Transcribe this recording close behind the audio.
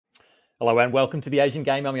Hello and welcome to the Asian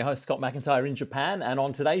Game. I'm your host, Scott McIntyre in Japan. And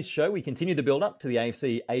on today's show, we continue the build-up to the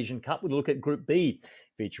AFC Asian Cup with a look at Group B,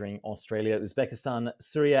 featuring Australia, Uzbekistan,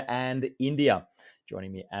 Syria and India.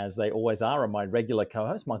 Joining me, as they always are my regular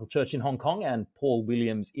co-host, Michael Church in Hong Kong and Paul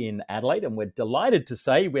Williams in Adelaide. And we're delighted to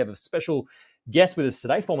say we have a special guest with us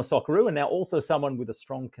today, former Socceroo, and now also someone with a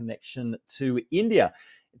strong connection to India.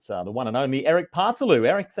 It's the one and only Erik Paartalu.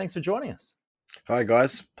 Erik, thanks for joining us. Hi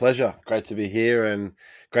guys, pleasure. Great to be here and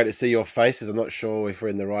great to see your faces. I'm not sure if we're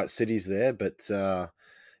in the right cities there, but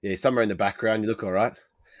yeah, somewhere in the background, you look all right.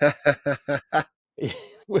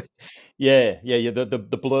 Yeah.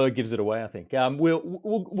 The blur gives it away, I think.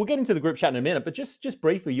 We'll get into the group chat in a minute, but just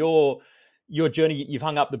briefly, your journey. You've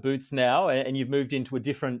hung up the boots now, and you've moved into a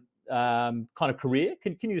different kind of career.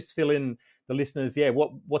 Can you just fill in the listeners? Yeah,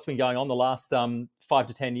 what's been going on the last 5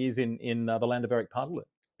 to 10 years in the land of Erik Paartalu?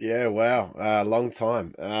 Yeah, wow, long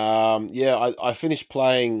time. I finished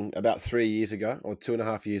playing about 3 years ago, or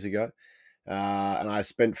 2.5 years ago, and I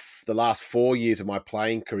spent the last 4 years of my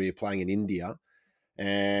playing career playing in India,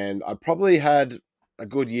 and I probably had a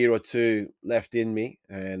good year or two left in me,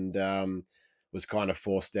 and was kind of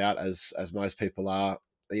forced out, as most people are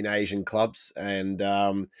in Asian clubs, and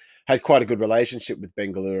had quite a good relationship with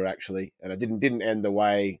Bengaluru actually, and it didn't end the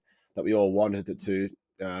way that we all wanted it to.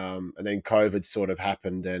 And then COVID sort of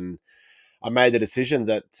happened, and I made the decision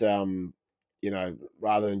that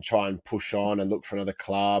rather than try and push on and look for another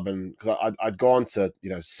club, and because I'd gone to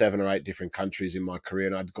 7 or 8 different countries in my career,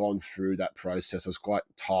 and I'd gone through that process. I was quite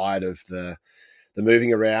tired of the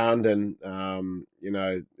moving around, and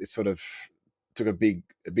it sort of took a big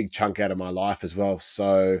chunk out of my life as well.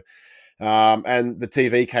 So and the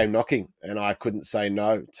TV came knocking, and I couldn't say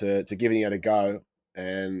no to giving it a go.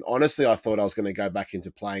 And honestly, I thought I was going to go back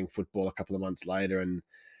into playing football a couple of months later. And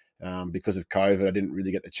because of COVID, I didn't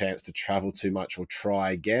really get the chance to travel too much or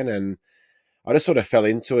try again. And I just sort of fell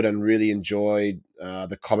into it and really enjoyed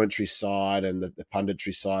the commentary side and the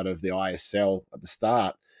punditry side of the ISL at the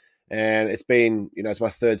start. And it's been, it's my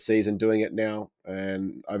 3rd season doing it now,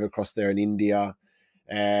 and over across there in India.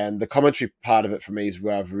 And the commentary part of it for me is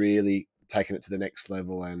where I've really taken it to the next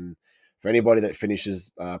level. And for anybody that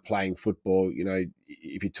finishes playing football,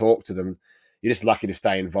 if you talk to them, you're just lucky to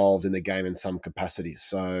stay involved in the game in some capacity.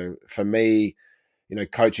 So for me,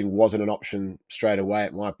 coaching wasn't an option straight away.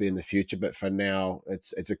 It might be in the future, but for now,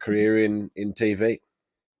 it's a career in TV.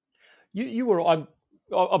 You were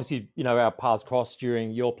obviously, our paths crossed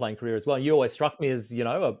during your playing career as well. You always struck me as,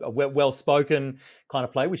 a well-spoken kind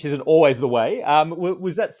of player, which isn't always the way.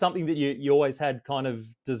 Was that something that you always had kind of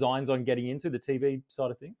designs on getting into, the TV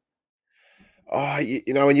side of things? Oh,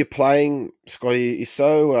 when you're playing, Scotty, you're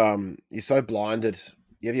so blinded.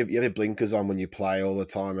 You have your blinkers on when you play all the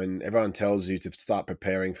time, and everyone tells you to start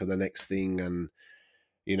preparing for the next thing. And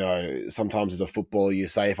sometimes as a footballer, you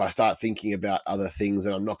say, if I start thinking about other things,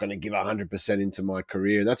 then I'm not going to give 100% into my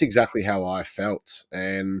career. And that's exactly how I felt.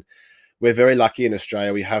 And we're very lucky in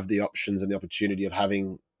Australia. We have the options and the opportunity of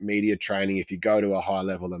having media training if you go to a high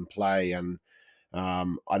level and play. And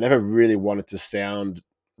I never really wanted to sound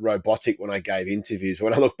robotic when I gave interviews. But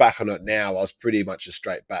when I look back on it now, I was pretty much a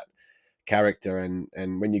straight bat character.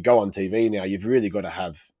 And when you go on TV now, you've really got to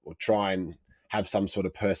have, or try and have, some sort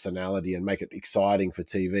of personality and make it exciting for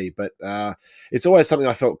TV. But it's always something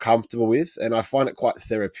I felt comfortable with, and I find it quite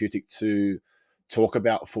therapeutic to talk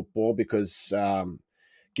about football, because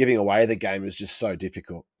giving away the game is just so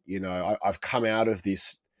difficult. I've come out of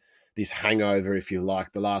this hangover, if you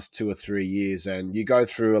like, the last 2 or 3 years, and you go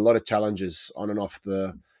through a lot of challenges on and off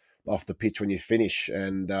the pitch when you finish,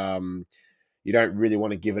 and you don't really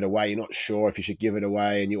want to give it away. You're not sure if you should give it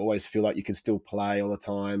away, and you always feel like you can still play all the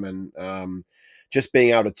time. And just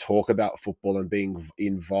being able to talk about football and being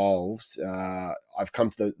involved, I've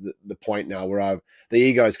come to the point now where the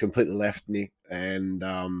ego has completely left me, and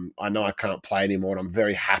I know I can't play anymore, and I'm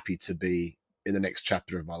very happy to be in the next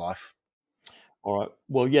chapter of my life. All right.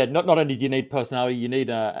 Well, yeah. Not only do you need personality, you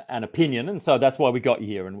need an opinion, and so that's why we got you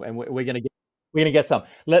here, and we're going to get some.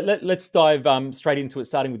 Let's dive straight into it,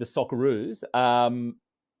 starting with the Socceroos.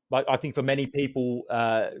 I think for many people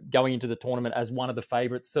going into the tournament as one of the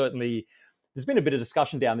favourites, certainly there's been a bit of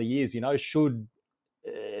discussion down the years. Should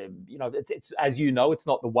it's as it's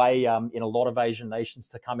not the way in a lot of Asian nations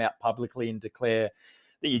to come out publicly and declare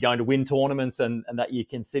that you're going to win tournaments and that you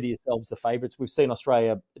consider yourselves the favourites. We've seen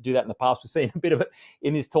Australia do that in the past. We've seen a bit of it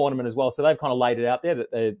in this tournament as well. So they've kind of laid it out there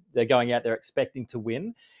that they're going out there expecting to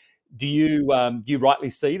win. Do you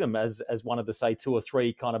rightly see them as one of the, say, 2 or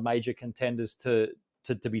 3 kind of major contenders to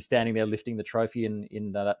be standing there lifting the trophy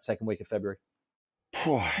in that second week of February?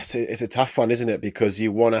 It's a tough one, isn't it? Because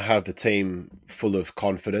you want to have the team full of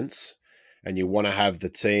confidence. and you want to have the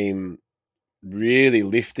team really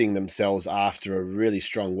lifting themselves after a really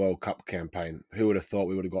strong World Cup campaign. Who would have thought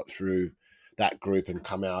we would have got through that group and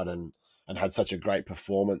come out and had such a great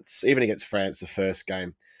performance, even against France the first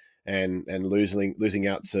game, and losing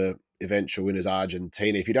out to eventual winners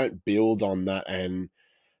Argentina. If you don't build on that, and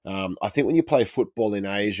I think when you play football in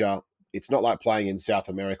Asia, it's not like playing in South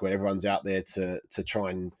America where everyone's out there to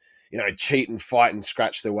try and cheat and fight and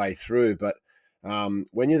scratch their way through. But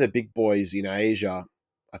when you're the big boys in Asia,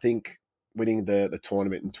 I think winning the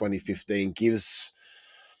tournament in 2015 gives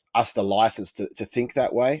us the license to think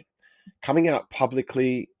that way. Coming out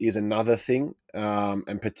publicly is another thing,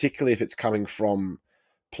 and particularly if it's coming from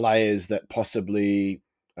players that possibly,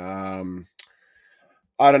 I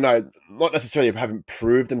don't know, not necessarily haven't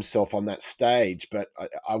proved themselves on that stage, but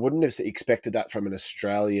I wouldn't have expected that from an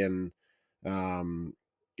Australian,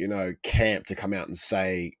 camp to come out and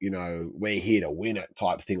say, we're here to win it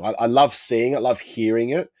type thing. I love seeing it, love hearing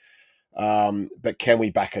it, but can we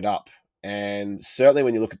back it up? And certainly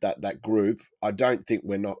when you look at that group, I don't think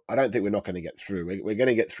we're not going to get through. We're going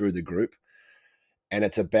to get through the group, and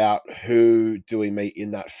it's about who do we meet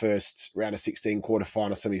in that first round of 16,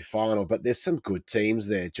 quarterfinal, semi-final. But there's some good teams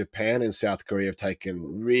there. Japan and South Korea have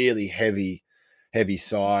taken really heavy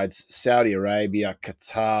sides. Saudi Arabia,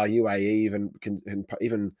 Qatar, UAE,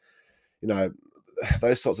 even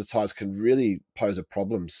those sorts of ties can really pose a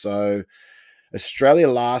problem. So Australia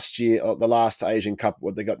last year, or the last Asian Cup,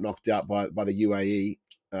 they got knocked out by the UAE.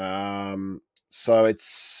 So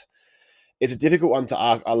it's a difficult one to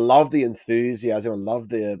ask. I love the enthusiasm. I love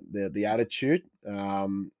the attitude.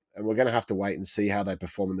 And we're going to have to wait and see how they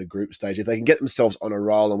perform in the group stage. If they can get themselves on a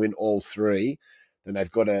roll and win all three, then they've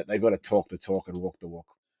got to talk the talk and walk the walk.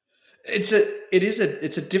 It's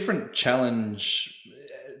a different challenge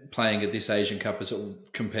playing at this Asian Cup as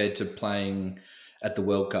compared to playing at the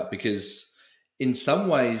World Cup, because in some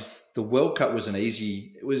ways the World Cup was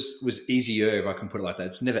was easier, if I can put it like that.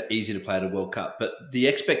 It's never easy to play at a World Cup, but the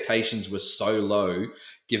expectations were so low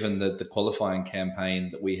given the qualifying campaign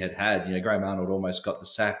that we had. Graham Arnold almost got the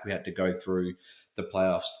sack. We had to go through the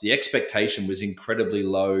playoffs. The expectation was incredibly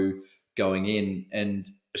low going in, and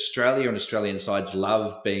Australia and Australian sides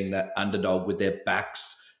love being that underdog with their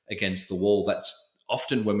backs against the wall. That's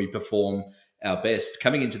often when we perform our best.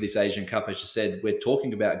 Coming into this Asian Cup, as you said, we're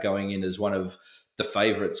talking about going in as one of the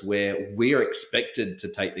favourites, where we're expected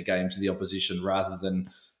to take the game to the opposition rather than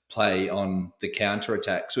play on the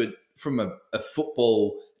counter-attack. So from a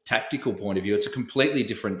football tactical point of view, it's a completely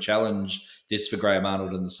different challenge, this, for Graham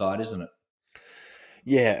Arnold and the side, isn't it?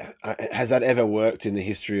 Yeah. Has that ever worked in the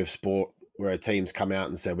history of sport, where a team's come out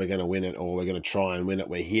and said, we're going to win it, or we're going to try and win it,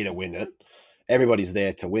 we're here to win it? Everybody's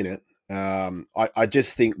there to win it. I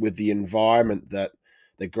just think with the environment that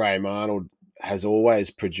Graham Arnold has always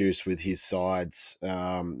produced with his sides,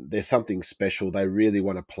 there's something special. They really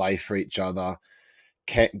want to play for each other.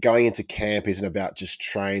 Going into camp isn't about just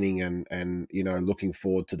training and looking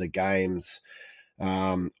forward to the games.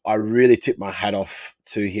 I really tip my hat off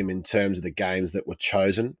to him in terms of the games that were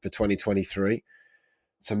chosen for 2023.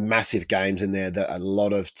 Some massive games in there that a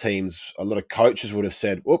lot of teams, a lot of coaches would have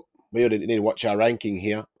said, whoop, we need to watch our ranking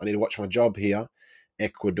here. I need to watch my job here.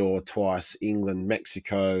 Ecuador twice, England,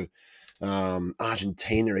 Mexico,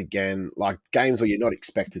 Argentina again, like games where you're not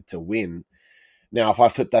expected to win. Now, if I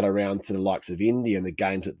flip that around to the likes of India and the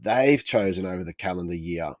games that they've chosen over the calendar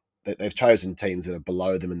year, that they've chosen teams that are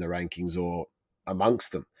below them in the rankings or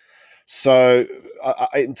amongst them. So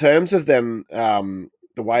in terms of them,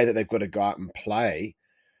 the way that they've got to go out and play,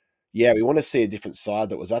 yeah, we want to see a different side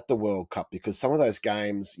that was at the World Cup, because some of those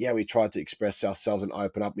games, we tried to express ourselves and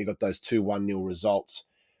open up, and we got those 2-1-0 results.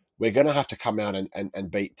 We're going to have to come out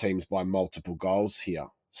and beat teams by multiple goals here.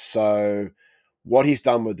 So what he's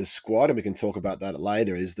done with the squad, and we can talk about that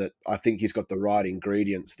later, is that I think he's got the right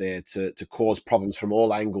ingredients there to cause problems from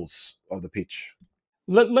all angles of the pitch.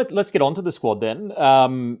 Let's get on to the squad then.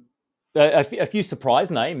 A few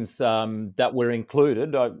surprise names that were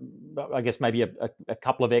included. I guess maybe a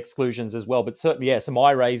couple of exclusions as well, but certainly, some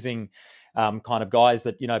eye-raising kind of guys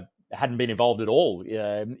that hadn't been involved at all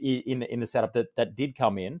in the setup that did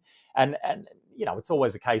come in. And it's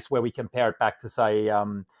always a case where we compare it back to, say,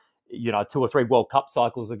 2 or 3 World Cup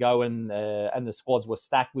cycles ago, and the squads were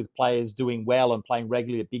stacked with players doing well and playing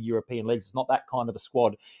regularly at big European leagues. It's not that kind of a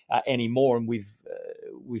squad anymore, and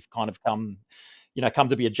we've kind of come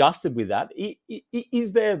to be adjusted with that.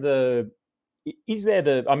 Is there the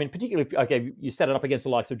I mean, particularly, you set it up against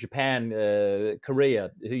the likes of Japan,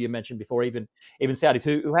 Korea, who you mentioned before, even Saudis,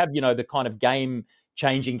 who have, the kind of game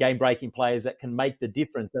game-changing, game-breaking players that can make the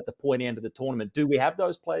difference at the pointy end of the tournament. Do we have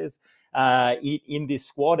those players in this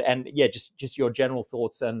squad? And yeah, just your general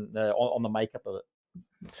thoughts and on the makeup of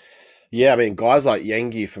it. Yeah, I mean, guys like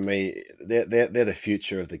Yengi, for me, they're the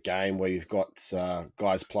future of the game. Where you've got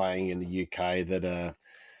guys playing in the UK that are,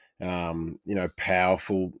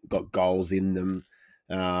 powerful, got goals in them.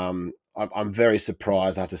 I'm very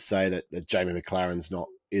surprised, I have to say, that Jamie McLaren's not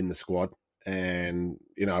in the squad, and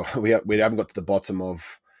we haven't got to the bottom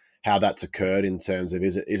of how that's occurred in terms of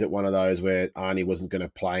is it one of those where Arnie wasn't going to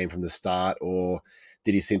play him from the start, or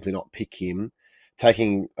did he simply not pick him?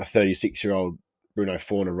 Taking a 36-year-old Bruno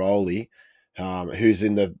Fornaroli, who's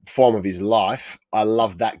in the form of his life, I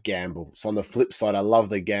love that gamble. So on the flip side, I love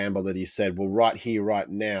the gamble that he said, well, right here, right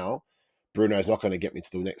now, Bruno's not going to get me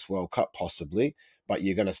to the next World Cup possibly, but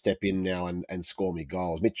you're going to step in now and score me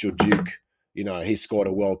goals. Mitchell Duke, he scored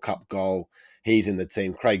a World Cup goal. He's in the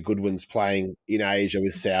team. Craig Goodwin's playing in Asia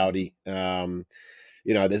with Saudi. There's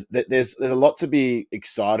a lot to be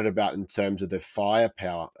excited about in terms of the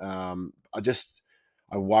firepower.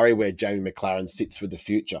 I worry where Jamie McLaren sits for the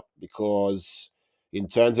future, because in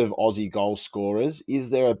terms of Aussie goal scorers, is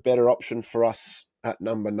there a better option for us at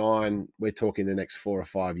number 9? We're talking the next 4 or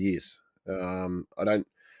 5 years. I don't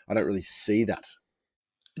really see that.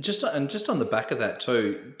 Just on the back of that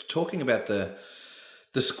too, talking about the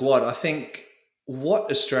squad, I think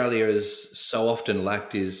what Australia has so often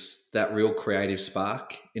lacked is that real creative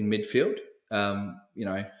spark in midfield.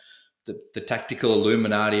 The tactical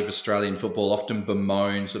Illuminati of Australian football often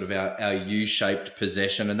bemoan sort of our U-shaped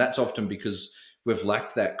possession, and that's often because we've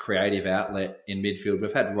lacked that creative outlet in midfield.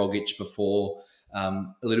 We've had Rogic before, a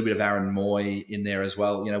little bit of Aaron Moy in there as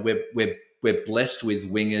well. We're blessed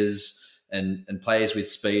with wingers and players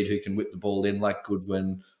with speed who can whip the ball in, like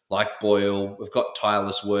Goodwin, like Boyle. We've got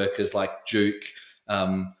tireless workers like Duke.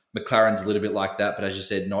 McLaren's a little bit like that, but as you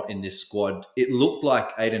said, not in this squad. It looked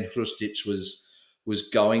like Aiden Hrustic was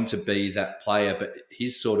going to be that player, but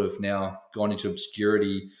he's sort of now gone into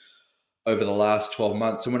obscurity over the last 12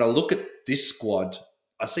 months. And when I look at this squad,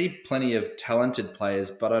 I see plenty of talented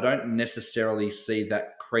players, but I don't necessarily see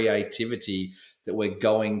that creativity that we're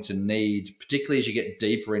going to need, particularly as you get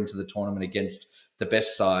deeper into the tournament against the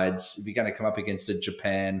best sides. If you're going to come up against a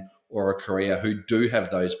Japan or a Korea who do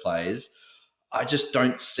have those players, I just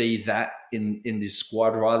don't see that in this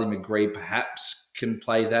squad. Riley McGree perhaps can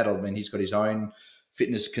play that. I mean, he's got his own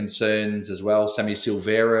fitness concerns as well. Sammy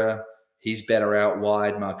Silvera, he's better out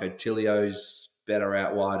wide. Marco Tilio's better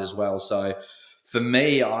out wide as well. So for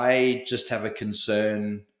me, I just have a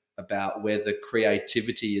concern about where the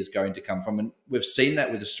creativity is going to come from. And we've seen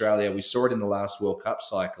that with Australia. We saw it in the last World Cup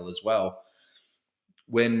cycle as well.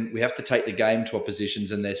 When we have to take the game to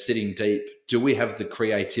oppositions and they're sitting deep, do we have the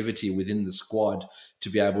creativity within the squad to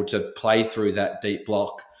be able to play through that deep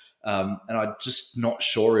block? And I'm just not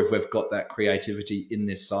sure if we've got that creativity in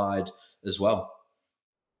this side as well.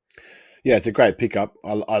 Yeah, it's a great pickup.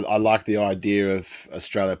 I like the idea of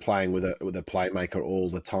Australia playing with a playmaker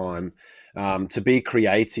all the time. To be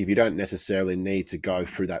creative, you don't necessarily need to go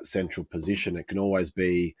through that central position. It can always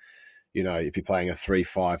be, if you're playing a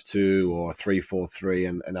 3-5-2 or a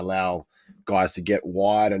 3-4-3 and allow guys to get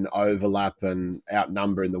wide and overlap and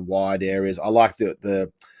outnumber in the wide areas. I like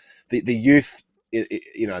the youth,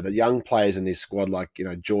 the young players in this squad, like,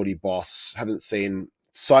 Geordie Boss, haven't seen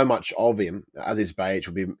so much of him. As his age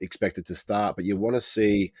will be expected to start, but you want to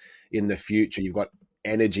see in the future, you've got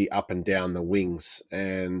energy up and down the wings.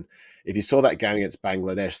 And if you saw that game against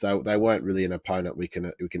Bangladesh, they weren't really an opponent we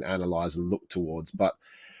can analyse and look towards. But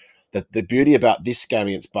the beauty about this game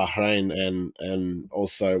against Bahrain and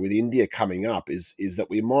also with India coming up is that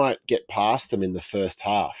we might get past them in the first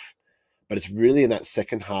half, but it's really in that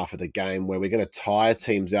second half of the game where we're going to tire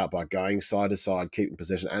teams out by going side to side, keeping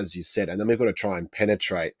possession, as you said, and then we've got to try and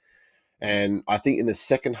penetrate. And I think in the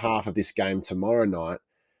second half of this game tomorrow night,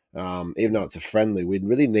 even though it's a friendly, we'd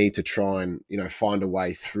really need to try and find a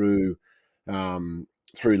way through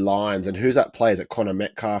lines. And who's that play? Is it Connor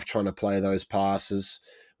Metcalf trying to play those passes?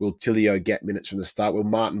 Will Tilio get minutes from the start? Will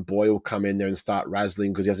Martin Boyle come in there and start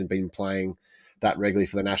razzling because he hasn't been playing that regularly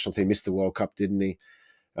for the national team? Missed the World Cup, didn't he?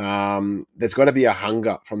 There's got to be a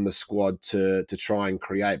hunger from the squad to try and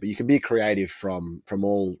create, but you can be creative from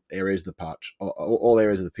all areas of the pitch, all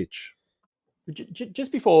areas of the pitch.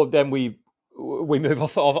 Just before then we move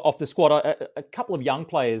off the squad, a couple of young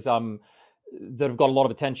players that have got a lot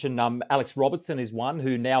of attention. Alex Robertson is one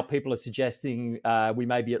who now people are suggesting we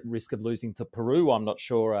may be at risk of losing to Peru. I'm not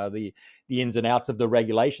sure the ins and outs of the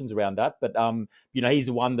regulations around that, but he's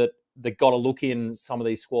the one that that got a look in some of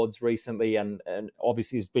these squads recently, and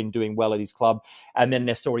obviously has been doing well at his club. And then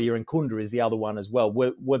Nestor Irankunda is the other one as well.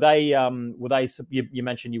 Were they? You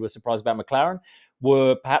mentioned you were surprised about McLaren.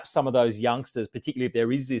 Were perhaps some of those youngsters, particularly if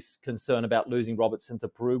there is this concern about losing Robertson to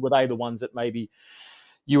Peru, were they the ones that maybe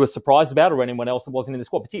you were surprised about, or anyone else that wasn't in the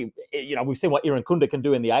squad? Particularly, we've seen what Irankunda can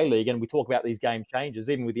do in the A-League, and we talk about these game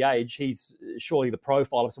changes. Even with the age, he's surely the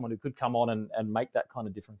profile of someone who could come on and make that kind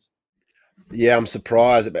of difference. Yeah, I'm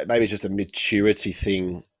surprised. Maybe it's just a maturity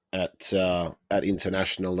thing at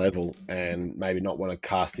international level, and maybe not want to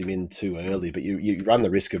cast him in too early. But you run the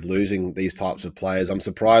risk of losing these types of players. I'm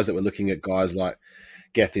surprised that we're looking at guys like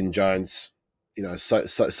Gethin Jones,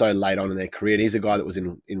 so late on in their career. And he's a guy that was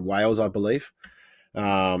in Wales, I believe.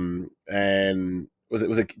 And Gethin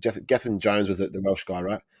Jones was the Welsh guy,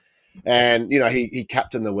 right? And he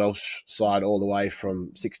captained the Welsh side all the way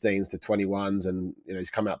from 16s to 21s, and he's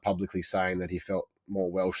come out publicly saying that he felt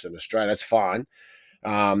more Welsh than Australia. That's fine.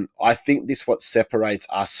 I think this what separates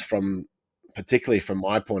us from, particularly from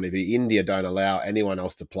my point of view, India don't allow anyone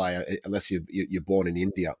else to play unless you're born in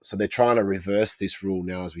India. So they're trying to reverse this rule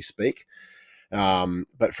now as we speak.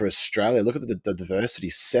 But for Australia, look at the diversity.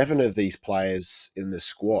 7 of these players in the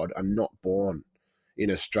squad are not born in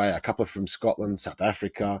Australia. A couple are from Scotland, South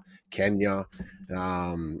Africa, Kenya.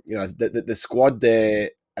 The squad there,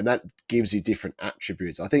 and that gives you different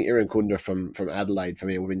attributes. I think Irankunda from Adelaide, for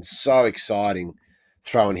me, would have been so exciting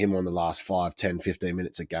throwing him on the last 5, 10, 15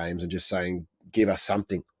 minutes of games and just saying, give us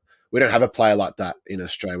something. We don't have a player like that in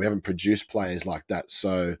Australia. We haven't produced players like that.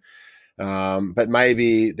 So, but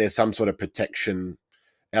maybe there's some sort of protection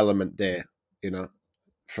element there,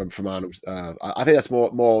 from Arnold. I think that's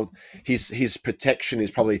more his protection is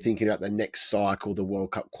probably thinking about the next cycle, the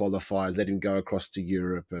World Cup qualifiers, let him go across to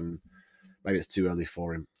Europe, and maybe it's too early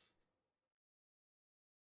for him.